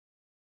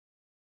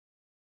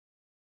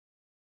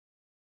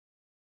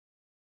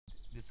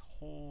this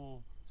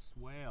whole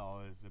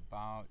swale is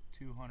about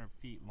 200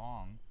 feet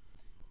long,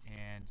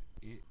 and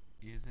it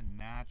is a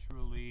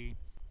naturally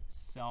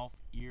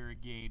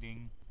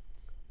self-irrigating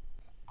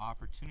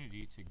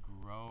opportunity to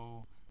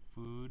grow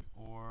food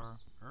or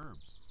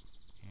herbs.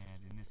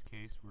 And in this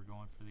case, we're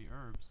going for the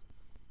herbs,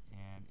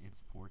 and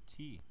it's for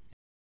tea.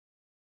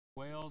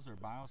 Swales or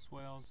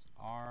bioswales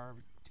are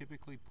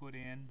typically put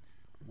in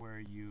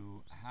where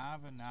you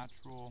have a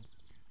natural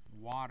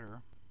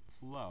water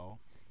flow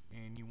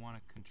and you want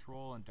to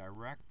control and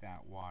direct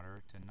that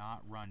water to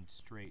not run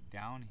straight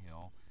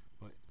downhill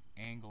but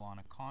angle on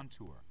a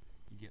contour.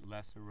 You get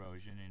less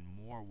erosion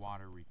and more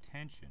water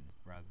retention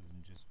rather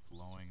than just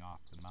flowing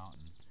off the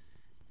mountain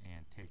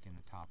and taking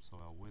the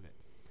topsoil with it.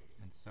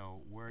 And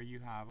so where you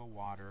have a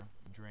water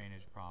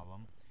drainage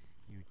problem,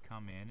 you'd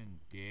come in and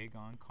dig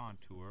on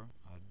contour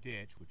a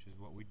ditch, which is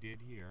what we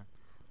did here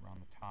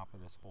around the top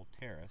of this whole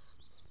terrace.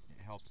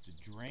 It helps to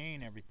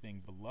drain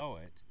everything below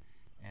it,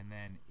 and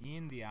then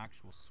in the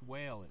actual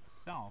swale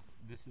itself,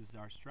 this is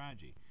our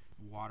strategy.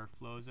 Water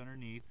flows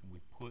underneath, and we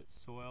put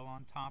soil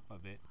on top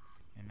of it,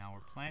 and now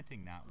we're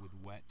planting that with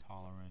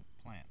wet-tolerant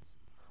plants.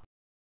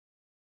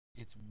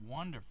 It's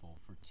wonderful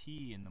for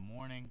tea in the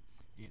morning.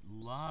 It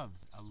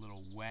loves a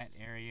little wet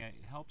area.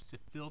 It helps to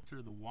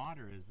filter the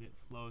water as it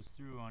flows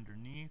through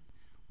underneath,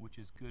 which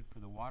is good for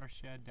the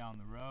watershed down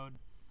the road,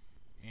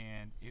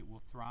 and it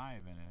will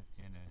thrive in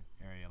an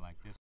area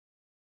like this.